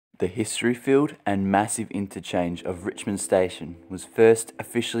The history-filled and massive interchange of Richmond Station was first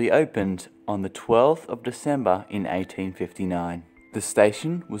officially opened on the 12th of December in 1859. The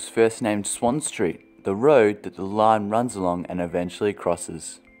station was first named Swan Street, the road that the line runs along and eventually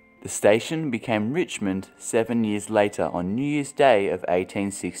crosses. The station became Richmond 7 years later on New Year's Day of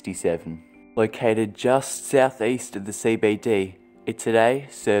 1867. Located just southeast of the CBD, it today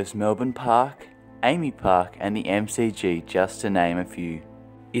serves Melbourne Park, Amy Park and the MCG, just to name a few.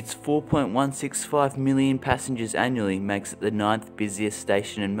 Its 4.165 million passengers annually makes it the 9th busiest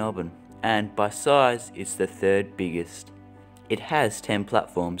station in Melbourne, and by size it's the 3rd biggest. It has 10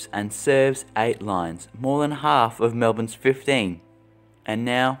 platforms and serves 8 lines, more than half of Melbourne's 15. And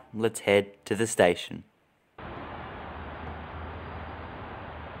now let's head to the station.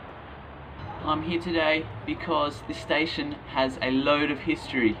 I'm here today because this station has a load of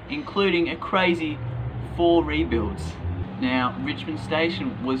history, including a crazy 4 rebuilds. Now, Richmond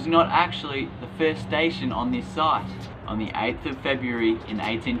Station was not actually the first station on this site. On the 8th of February in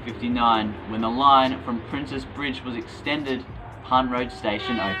 1859, when the line from Princess Bridge was extended, Punt Road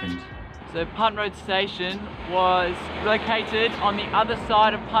Station opened. So Punt Road Station was located on the other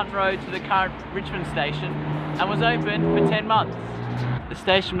side of Punt Road to the current Richmond Station and was open for 10 months. The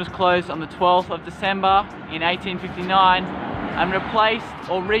station was closed on the 12th of December in 1859 and replaced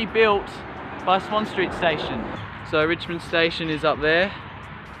or rebuilt by Swan Street Station. So Richmond Station is up there,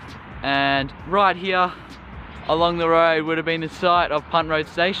 and right here along the road would have been the site of Punt Road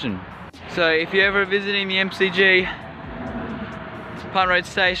Station. So if you're ever visiting the MCG, Punt Road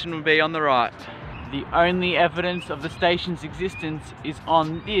Station would be on the right. The only evidence of the station's existence is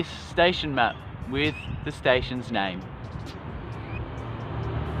on this station map with the station's name.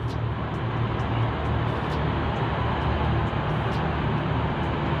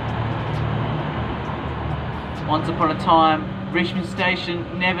 Once upon a time, Richmond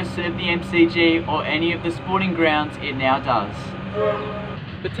Station never served the MCG or any of the sporting grounds it now does.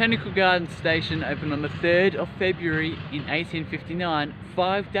 Botanical Gardens Station opened on the 3rd of February in 1859,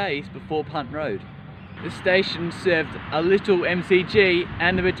 5 days before Punt Road. The station served a little MCG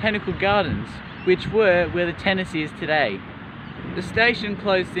and the Botanical Gardens, which were where the tennis is today. The station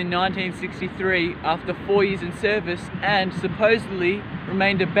closed in 1963 after 4 years in service and supposedly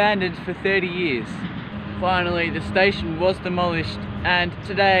remained abandoned for 30 years. Finally, the station was demolished, and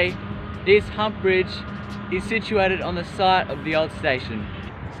today this hump bridge is situated on the site of the old station.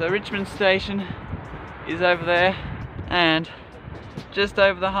 So Richmond Station is over there, and just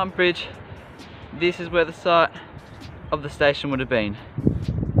over the hump bridge, this is where the site of the station would have been.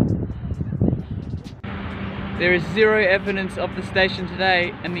 There is zero evidence of the station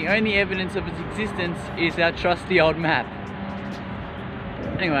today, and the only evidence of its existence is our trusty old map.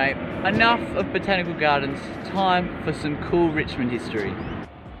 Anyway, enough of Botanical Gardens, time for some cool Richmond history.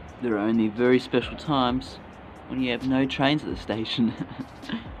 There are only very special times when you have no trains at the station.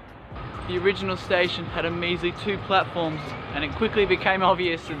 The original station had a measly 2 platforms, and it quickly became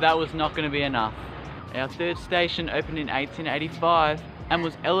obvious that that was not going to be enough. Our 3rd station opened in 1885 and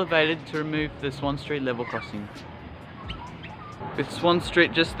was elevated to remove the Swan Street level crossing. With Swan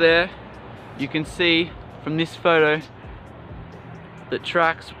Street just there, you can see from this photo that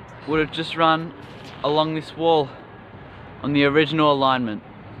tracks would have just run along this wall on the original alignment.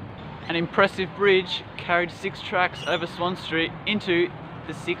 An impressive bridge carried 6 tracks over Swan Street into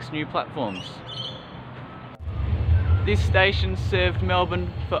the 6 new platforms. This station served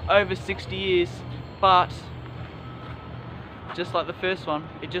Melbourne for over 60 years, but just like the first one,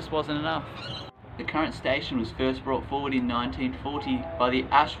 it just wasn't enough. The current station was first brought forward in 1940 by the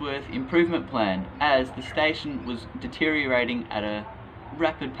Ashworth Improvement Plan, as the station was deteriorating at a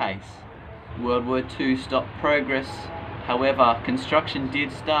rapid pace. World War II stopped progress, however construction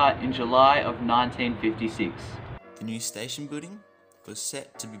did start in July of 1956. The new station building was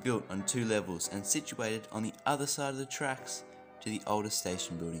set to be built on 2 levels and situated on the other side of the tracks to the older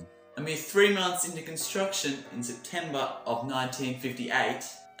station building. A mere 3 months into construction in September of 1958,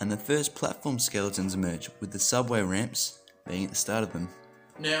 and the first platform skeletons emerged, with the subway ramps being at the start of them.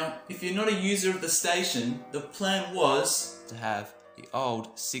 Now, if you're not a user of the station, the plan was to have the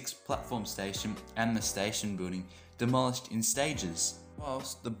old 6 platform station and the station building demolished in stages,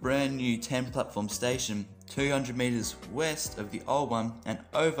 whilst the brand new 10 platform station 200 metres west of the old one and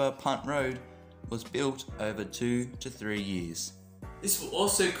over Punt Road was built over 2 to 3 years. This will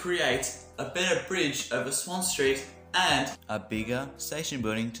also create a better bridge over Swan Street and a bigger station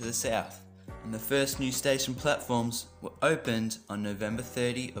building to the south. And the first new station platforms were opened on November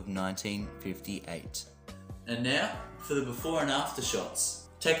 30 of 1958. And now for the before and after shots.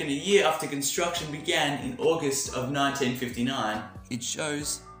 Taken a year after construction began in August of 1959, it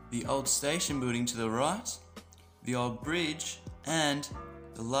shows the old station building to the right, the old bridge, and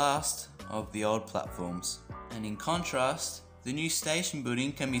the last of the old platforms. And in contrast, the new station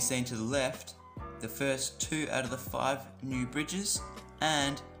building can be seen to the left, the first 2 out of the 5 new bridges,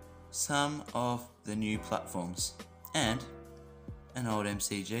 and some of the new platforms, and an old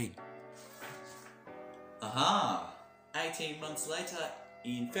MCG. Aha! 18 months later,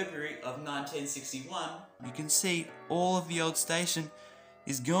 in February of 1961, you can see all of the old station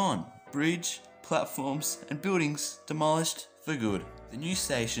is gone. Bridge, platforms and buildings demolished for good. The new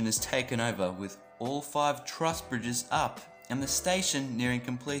station is taken over with all 5 truss bridges up and the station nearing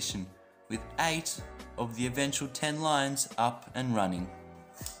completion, with 8 of the eventual 10 lines up and running.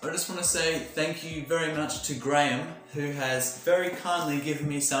 I just want to say thank you very much to Graeme, who has very kindly given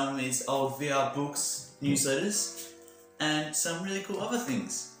me some of his old VR books, newsletters, and some really cool other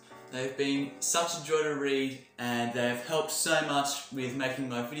things. They've been such a joy to read and they've helped so much with making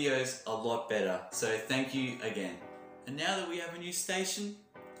my videos a lot better. So thank you again. And now that we have a new station,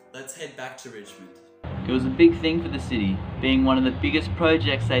 let's head back to Richmond. It was a big thing for the city, being one of the biggest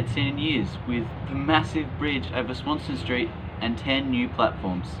projects they'd seen in years, with the massive bridge over Swanston Street and 10 new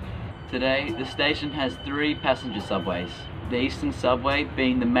platforms. Today, the station has 3 passenger subways, the eastern subway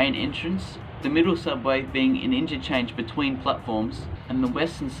being the main entrance, the middle subway being an interchange between platforms, and the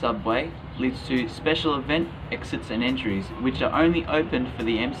western subway leads to special event exits and entries, which are only opened for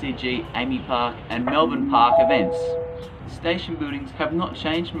the MCG, Amy Park and Melbourne Park events. Station buildings have not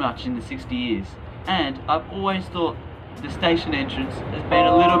changed much in the 60 years, and I've always thought the station entrance has been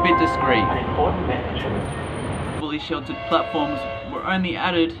a little bit discreet. Fully sheltered platforms were only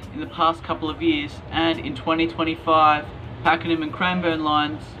added in the past couple of years, and in 2025, Pakenham and Cranbourne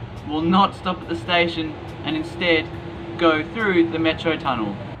lines will not stop at the station and instead go through the metro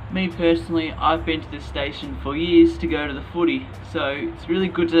tunnel. Me personally, I've been to this station for years to go to the footy, so it's really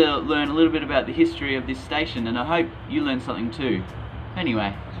good to learn a little bit about the history of this station, and I hope you learn something too.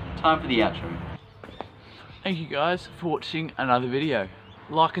 Anyway, time for the outro. Thank you guys for watching another video.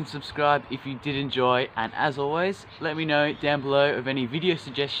 Like and subscribe if you did enjoy, and as always, let me know down below of any video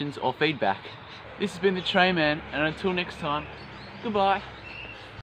suggestions or feedback. This has been the Trainman, and until next time, goodbye.